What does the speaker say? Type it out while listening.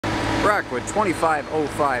Rockwood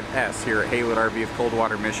 2505S here at Haylet RV of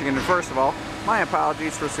Coldwater, Michigan. And first of all, my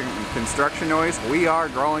apologies for some construction noise. We are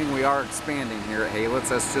growing, we are expanding here at Haylet's.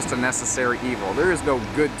 That's just a necessary evil. There is no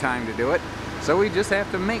good time to do it, so we just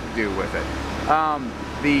have to make do with it.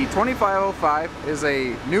 The 2505 is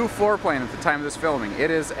a new floor plan at the time of this filming. It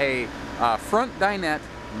is a front dinette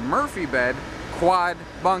Murphy bed quad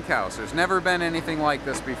bunkhouse. There's never been anything like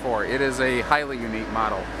this before. It is a highly unique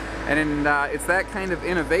model. And it's that kind of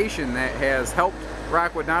innovation that has helped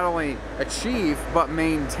Rockwood not only achieve but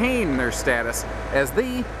maintain their status as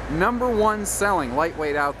the #1 selling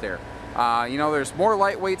lightweight out there. You know, there's more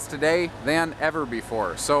lightweights today than ever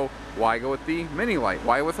before. So why go with the Mini Lite?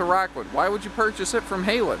 Why with a Rockwood? Why would you purchase it from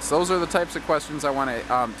Haylet's? Those are the types of questions I want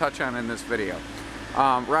to touch on in this video.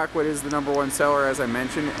 Rockwood is the #1 seller, as I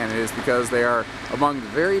mentioned, and it is because they are among the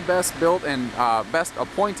very best built and best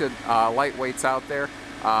appointed lightweights out there.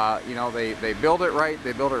 You know, they build it right.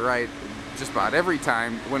 They build it right just about every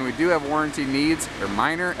time. When we do have warranty needs, they're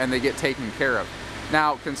minor and they get taken care of.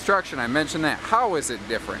 Now, construction, I mentioned that. How is it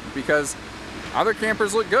different? Because other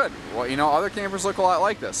campers look good. Well, you know, other campers look a lot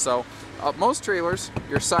like this. So most trailers,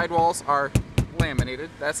 your sidewalls are laminated.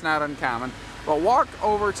 That's not uncommon. But walk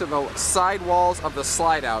over to the sidewalls of the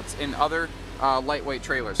slide outs in other lightweight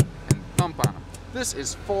trailers and thump on them. This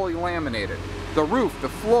is fully laminated. The roof, the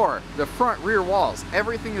floor, the front, rear walls,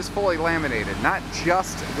 everything is fully laminated, not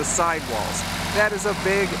just the sidewalls. That is a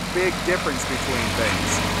big, big difference between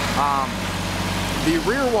things. The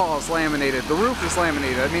rear wall is laminated, the roof is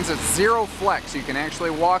laminated. That means it's zero flex. You can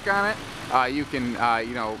actually walk on it. You can,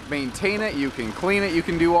 you know, maintain it, you can clean it, you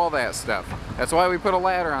can do all that stuff. That's why we put a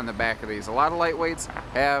ladder on the back of these. A lot of lightweights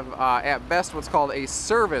have, at best, what's called a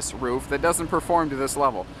service roof that doesn't perform to this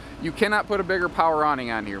level. You cannot put a bigger power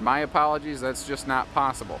awning on here. My apologies, that's just not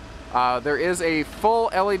possible. There is a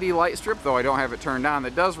full LED light strip, though I don't have it turned on,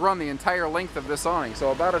 that does run the entire length of this awning,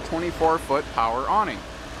 so about a 24-foot power awning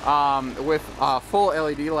with full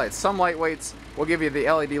LED lights. Some lightweights will give you the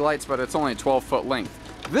LED lights, but it's only a 12-foot length.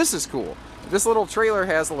 This is cool. This little trailer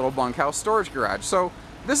has a little bunkhouse storage garage, so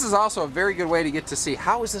this is also a very good way to get to see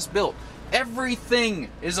how is this built. Everything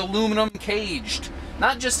is aluminum caged.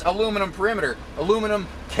 Not just aluminum perimeter, aluminum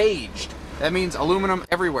caged. That means aluminum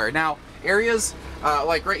everywhere. Now, areas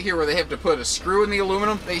like right here where they have to put a screw in the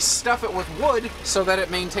aluminum, they stuff it with wood so that it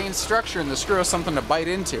maintains structure and the screw has something to bite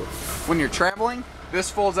into. When you're traveling, this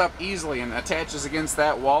folds up easily and attaches against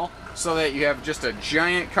that wall so that you have just a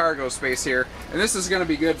giant cargo space here. And this is going to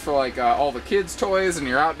be good for like all the kids' toys and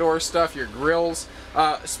your outdoor stuff, your grills.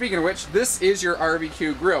 Speaking of which, this is your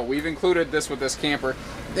RVQ grill. We've included this with this camper.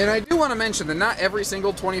 And I do want to mention that not every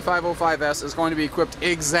single 2505S is going to be equipped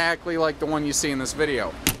exactly like the one you see in this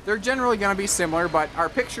video. They're generally going to be similar, but our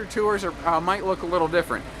picture tours might look a little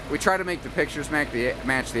different. We try to make the pictures match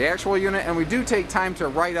the actual unit, and we do take time to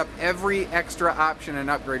write up every extra option and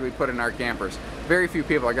upgrade we put in our campers. Very few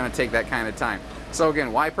people are going to take that kind of time. So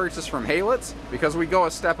again, why purchase from Haylet's? Because we go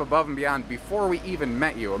a step above and beyond before we even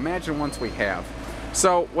met you. Imagine once we have.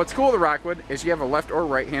 So what's cool with the Rockwood is you have a left or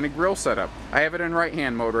right-handed grill setup. I have it in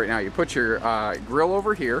right-hand mode right now. You put your grill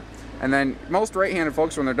over here, and then most right-handed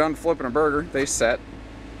folks, when they're done flipping a burger, they set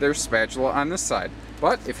their spatula on this side.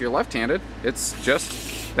 But if you're left-handed, it's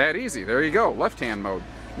just that easy. There you go, left-hand mode.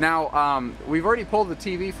 Now, we've already pulled the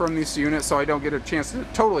TV from this unit, so I don't get a chance to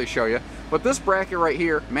totally show you, but this bracket right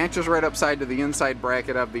here matches right upside to the inside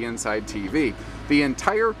bracket of the inside TV. The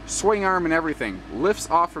entire swing arm and everything lifts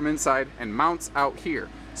off from inside and mounts out here.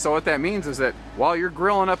 So what that means is that while you're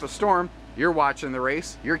grilling up a storm, you're watching the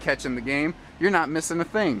race, you're catching the game, you're not missing a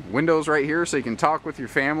thing. Windows right here so you can talk with your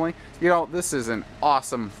family. You know, this is an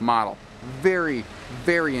awesome model. Very,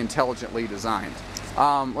 very intelligently designed.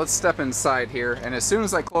 Let's step inside here, and as soon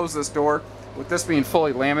as I close this door, with this being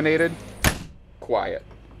fully laminated, quiet.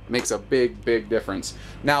 Makes a big, big difference.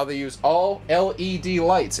 Now, they use all LED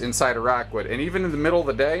lights inside of Rockwood, and even in the middle of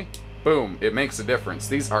the day, boom, it makes a difference.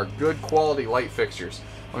 These are good quality light fixtures.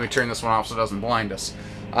 Let me turn this one off so it doesn't blind us.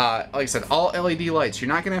 Like I said, all LED lights. You're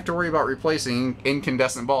not going to have to worry about replacing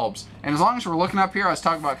incandescent bulbs. And as long as we're looking up here, I was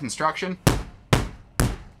talking about construction.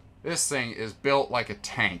 This thing is built like a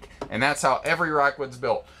tank, and that's how every Rockwood's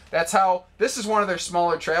built. That's how, this is one of their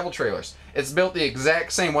smaller travel trailers. It's built the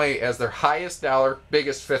exact same way as their highest dollar,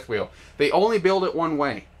 biggest fifth wheel. They only build it one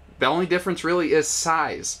way. The only difference really is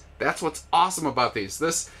size. That's what's awesome about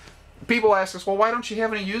these. People ask us, well, why don't you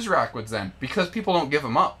have any used Rockwoods then? Because people don't give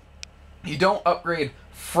them up. You don't upgrade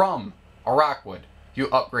from a Rockwood. You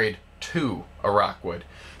upgrade to a Rockwood.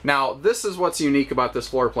 Now, this is what's unique about this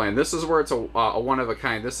floor plan. This is where it's a one of a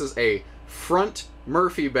kind. This is a front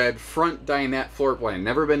Murphy bed, front dinette floor plan.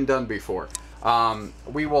 Never been done before.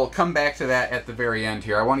 We will come back to that at the very end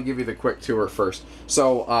here. I want to give you the quick tour first.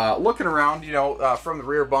 So looking around, you know, from the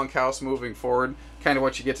rear bunkhouse moving forward, kind of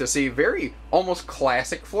what you get to see, very almost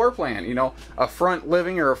classic floor plan. You know, a front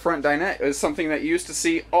living or a front dinette is something that you used to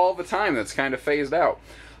see all the time that's kind of phased out.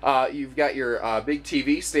 You've got your big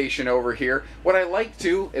TV station over here. What I like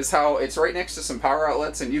too is how it's right next to some power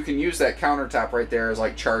outlets, and you can use that countertop right there as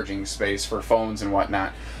like charging space for phones and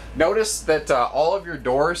whatnot. Notice that all of your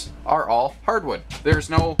doors are all hardwood. There's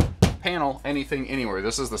no panel anything anywhere.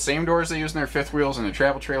 This is the same doors they use in their fifth wheels and their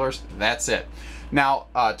travel trailers. That's it. Now,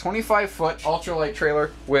 25-foot ultralight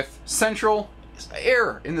trailer with central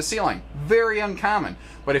air in the ceiling. Very uncommon.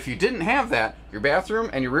 But if you didn't have that, your bathroom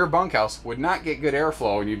and your rear bunkhouse would not get good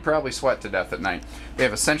airflow, and you'd probably sweat to death at night. They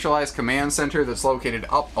have a centralized command center that's located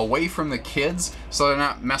up away from the kids, so they're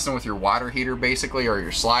not messing with your water heater basically, or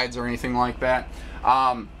your slides or anything like that.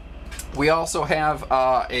 We also have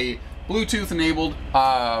a Bluetooth enabled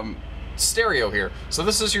stereo here. So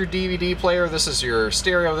this is your DVD player, this is your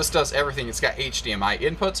stereo, this does everything. It's got HDMI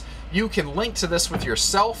inputs. You can link to this with your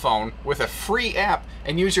cell phone with a free app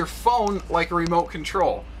and use your phone like a remote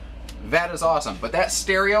control. That is awesome. But that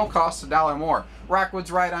stereo costs $1 more.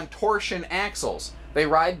 Rockwoods ride on torsion axles. They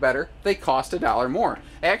ride better, they cost $1 more.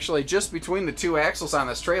 Actually, just between the two axles on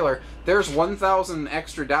this trailer, there's $1,000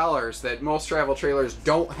 extra that most travel trailers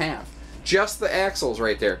don't have. Just the axles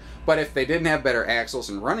right there. But if they didn't have better axles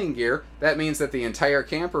and running gear, that means that the entire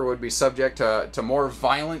camper would be subject to more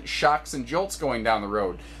violent shocks and jolts going down the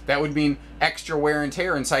road. That would mean extra wear and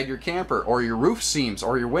tear inside your camper, or your roof seams,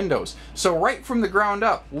 or your windows. So right from the ground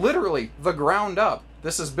up, literally the ground up,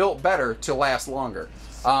 this is built better to last longer.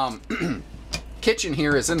 Kitchen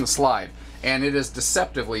here is in the slide, and it is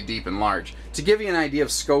deceptively deep and large. To give you an idea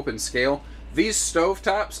of scope and scale, these stove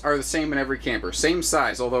tops are the same in every camper, same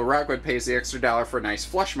size, although Rockwood pays the extra $1 for a nice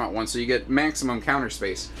flush mount one, so you get maximum counter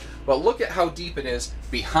space. But look at how deep it is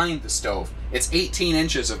behind the stove. It's 18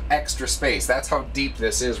 inches of extra space. That's how deep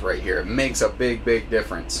this is right here. It makes a big, big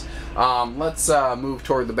difference. Let's move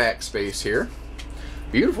toward the back space here.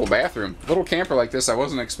 Beautiful bathroom. Little camper like this, I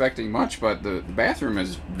wasn't expecting much, but the bathroom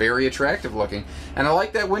is very attractive looking. And I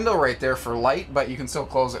like that window right there for light, but you can still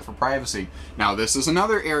close it for privacy. Now, this is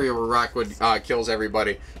another area where Rockwood kills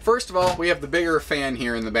everybody. First of all, we have the bigger fan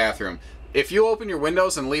here in the bathroom. If you open your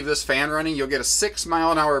windows and leave this fan running, you'll get a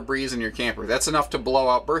 6-mile-an-hour breeze in your camper. That's enough to blow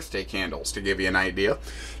out birthday candles, to give you an idea.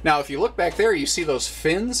 Now, if you look back there, you see those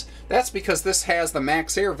fins? That's because this has the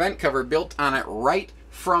Max Air vent cover built on it right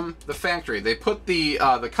from the factory. They put the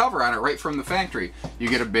cover on it right from the factory. You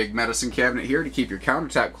get a big medicine cabinet here to keep your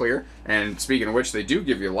countertop clear, and speaking of which, they do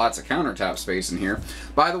give you lots of countertop space in here.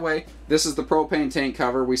 By the way, this is the propane tank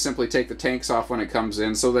cover. We simply take the tanks off when it comes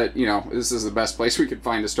in, so that, you know, this is the best place we could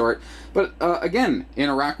find to store it. But again, in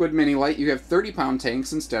a Rockwood Mini Lite, you have 30-pound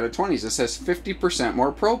tanks instead of 20s. This has 50%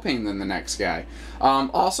 more propane than the next guy.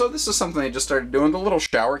 Also, this is something they just started doing, the little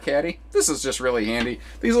shower caddy. This is just really handy.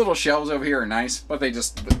 These little shelves over here are nice, but they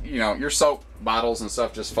just, you know, your soap bottles and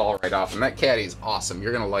stuff just fall right off, and that caddy is awesome.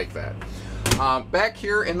 You're gonna like that. Back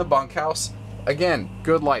here in the bunkhouse, again,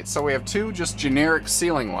 good lights. So we have two just generic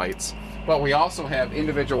ceiling lights, but we also have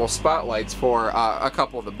individual spotlights for a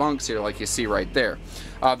couple of the bunks here, like you see right there.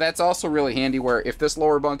 That's also really handy, where if this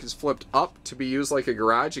lower bunk is flipped up to be used like a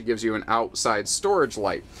garage, it gives you an outside storage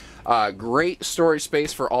light. Great storage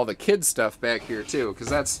space for all the kids stuff back here too, because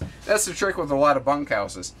that's the trick with a lot of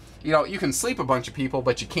bunkhouses. You know, you can sleep a bunch of people,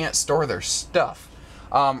 but you can't store their stuff.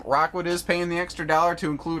 Rockwood is paying the extra $1 to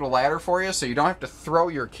include a ladder for you, so you don't have to throw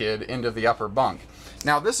your kid into the upper bunk.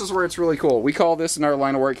 Now, this is where it's really cool. We call this in our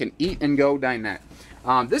line of work an eat-and-go dinette.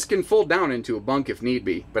 This can fold down into a bunk if need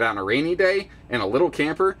be, but on a rainy day in a little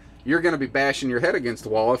camper, you're going to be bashing your head against the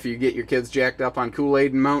wall if you get your kids jacked up on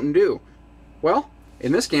Kool-Aid and Mountain Dew. Well,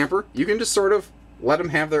 in this camper, you can just sort of let them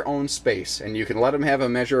have their own space, and you can let them have a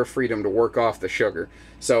measure of freedom to work off the sugar.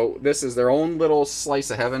 So this is their own little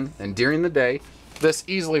slice of heaven, and during the day, this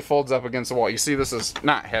easily folds up against the wall. You see, this is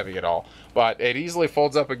not heavy at all, but it easily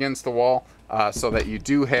folds up against the wall so that you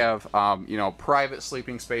do have, you know, private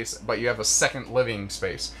sleeping space, but you have a second living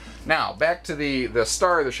space. Now, back to the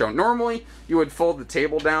star of the show. Normally, you would fold the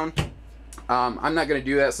table down. I'm not going to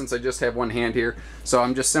do that since I just have one hand here, so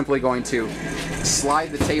I'm just simply going to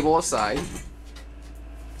slide the table aside,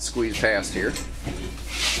 squeeze past here.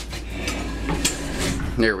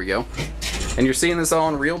 There we go. And you're seeing this all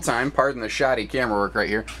in real time, pardon the shoddy camera work right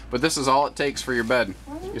here, but this is all it takes for your bed.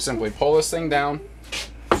 You simply pull this thing down,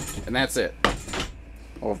 and that's it.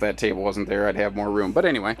 Oh, if that table wasn't there, I'd have more room. But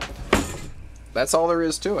anyway, that's all there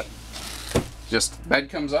is to it. Just bed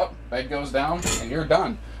comes up, bed goes down, and you're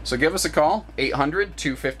done. So give us a call,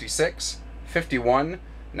 800-256-5555.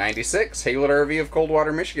 5196, Haylet RV of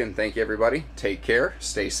Coldwater, Michigan. Thank you, everybody. Take care.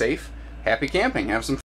 Stay safe. Happy camping. Have some fun.